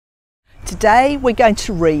Today we're going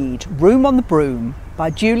to read Room on the Broom by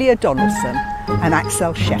Julia Donaldson and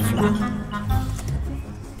Axel Scheffler.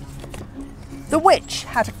 The witch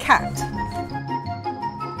had a cat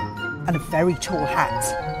and a very tall hat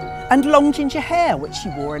and long ginger hair which she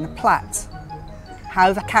wore in a plait.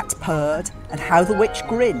 How the cat purred and how the witch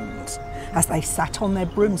grinned as they sat on their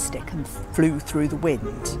broomstick and flew through the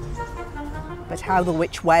wind. But how the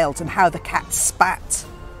witch wailed and how the cat spat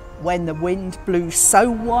when the wind blew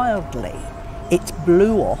so wildly it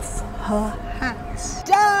blew off her hat.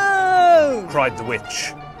 Down! Cried the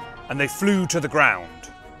witch, and they flew to the ground.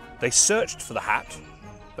 They searched for the hat,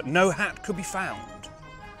 but no hat could be found.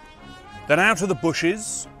 Then out of the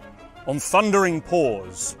bushes, on thundering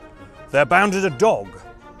paws, there bounded a dog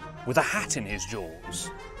with a hat in his jaws.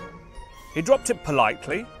 He dropped it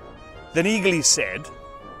politely, then eagerly said,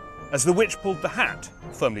 as the witch pulled the hat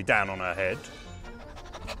firmly down on her head,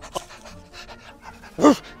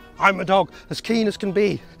 I'm a dog, as keen as can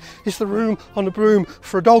be. Is the room on the broom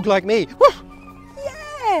for a dog like me?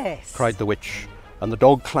 Yes! Cried the witch, and the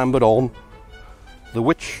dog clambered on. The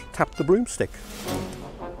witch tapped the broomstick,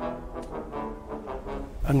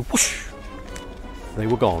 and whoosh, they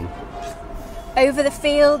were gone. Over the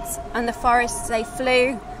fields and the forests they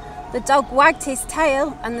flew. The dog wagged his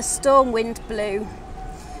tail and the storm wind blew.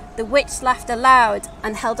 The witch laughed aloud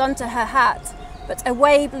and held on to her hat, but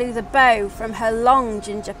away blew the bow from her long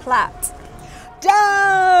ginger plait.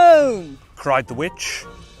 Down! cried the witch,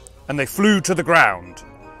 and they flew to the ground.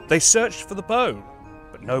 They searched for the bow,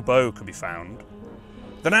 but no bow could be found.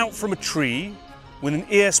 Then out from a tree, with an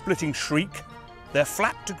ear-splitting shriek, there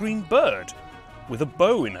flapped a green bird with a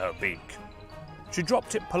bow in her beak. She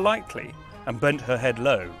dropped it politely and bent her head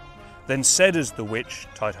low, then said as the witch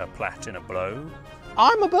tied her plait in a blow,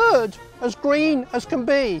 I'm a bird, as green as can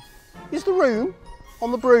be. Is the room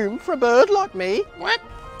on the broom for a bird like me?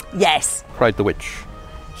 Yes! Cried the witch.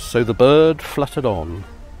 So the bird fluttered on.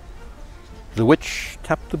 The witch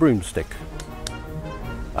tapped the broomstick,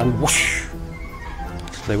 and whoosh,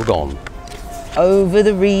 they were gone. Over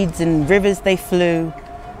the reeds and rivers they flew.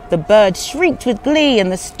 The bird shrieked with glee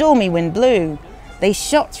and the stormy wind blew. They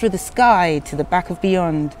shot through the sky to the back of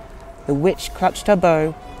beyond. The witch clutched her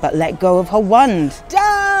bow, but let go of her wand.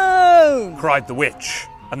 Down! cried the witch,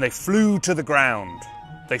 and they flew to the ground.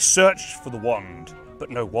 They searched for the wand, but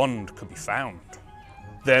no wand could be found.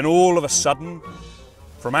 Then all of a sudden,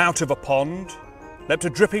 from out of a pond, leapt a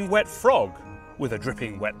dripping wet frog with a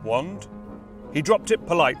dripping wet wand. He dropped it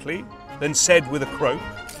politely, then said with a croak,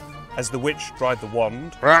 as the witch dried the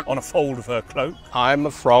wand on a fold of her cloak, I'm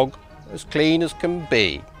a frog, as clean as can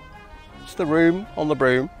be. Is the room on the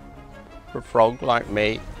broom for a frog like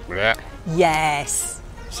me? Yes!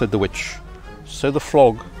 Said the witch. So the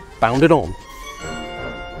frog bounded on.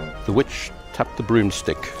 The witch tapped the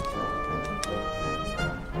broomstick,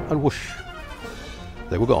 and whoosh,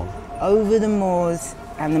 they were gone. Over the moors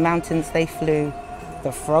and the mountains they flew.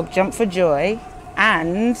 The frog jumped for joy,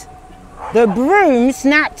 and the broom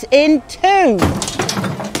snapped in two.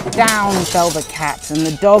 Down fell the cat and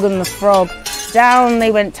the dog and the frog. Down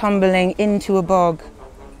they went tumbling into a bog.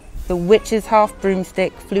 The witch's half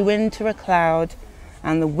broomstick flew into a cloud,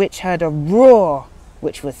 and the witch heard a roar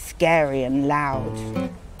which was scary and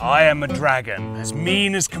loud. I am a dragon, as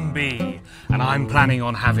mean as can be, and I'm planning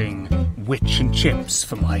on having witch and chips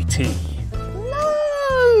for my tea.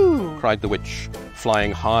 No! Cried the witch,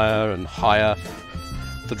 flying higher and higher.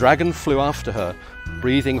 The dragon flew after her,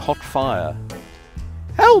 breathing hot fire.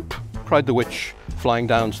 Help! Cried the witch, flying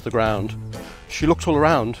down to the ground. She looked all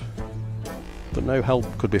around, but no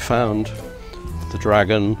help could be found. The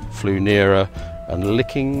dragon flew nearer and,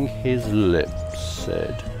 licking his lips,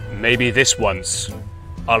 said, Maybe this once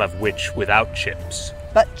I'll have witch without chips.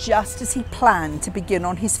 But just as he planned to begin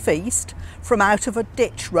on his feast, from out of a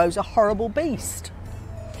ditch rose a horrible beast.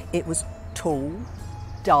 It was tall,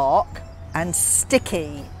 dark and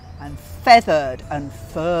sticky and feathered and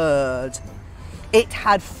furred. It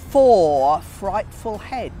had 4 frightful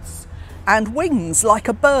heads and wings like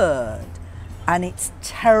a bird, and its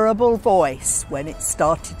terrible voice when it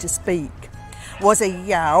started to speak was a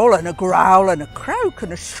yowl and a growl and a croak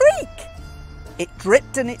and a shriek. It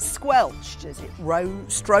dripped and it squelched as it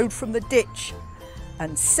strode from the ditch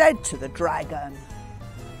and said to the dragon,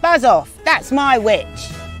 Buzz off, that's my witch.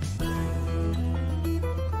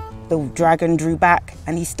 The dragon drew back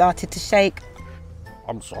and he started to shake.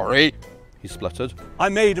 I'm sorry, he spluttered. I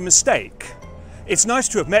made a mistake. It's nice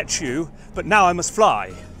to have met you, but now I must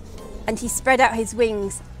fly. And he spread out his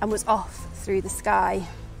wings and was off through the sky.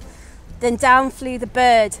 Then down flew the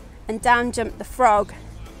bird and down jumped the frog.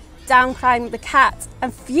 Down climbed the cat,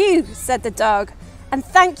 and phew, said the dog, And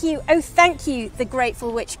thank you, oh thank you, the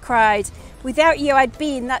grateful witch cried. Without you I'd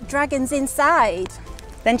be in that dragon's inside.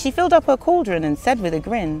 Then she filled up her cauldron and said with a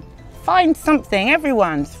grin, "Find something,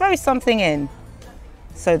 everyone, throw something in."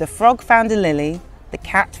 So the frog found a lily, the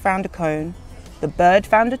cat found a cone, the bird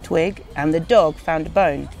found a twig, and the dog found a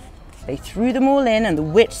bone. They threw them all in, and the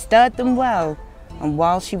witch stirred them well. And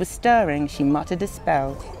while she was stirring, she muttered a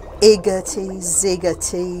spell. Iggity,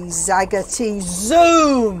 ziggity, zaggity,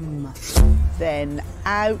 zoom! Then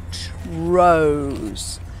out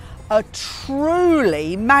rose a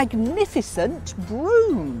truly magnificent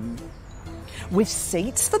broom, with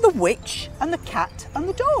seats for the witch and the cat and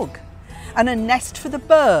the dog, and a nest for the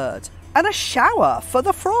bird, and a shower for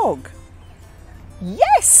the frog.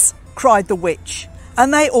 "Yes!" cried the witch,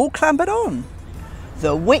 and they all clambered on.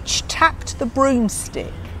 The witch tapped the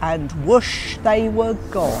broomstick, and whoosh they were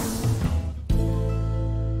gone.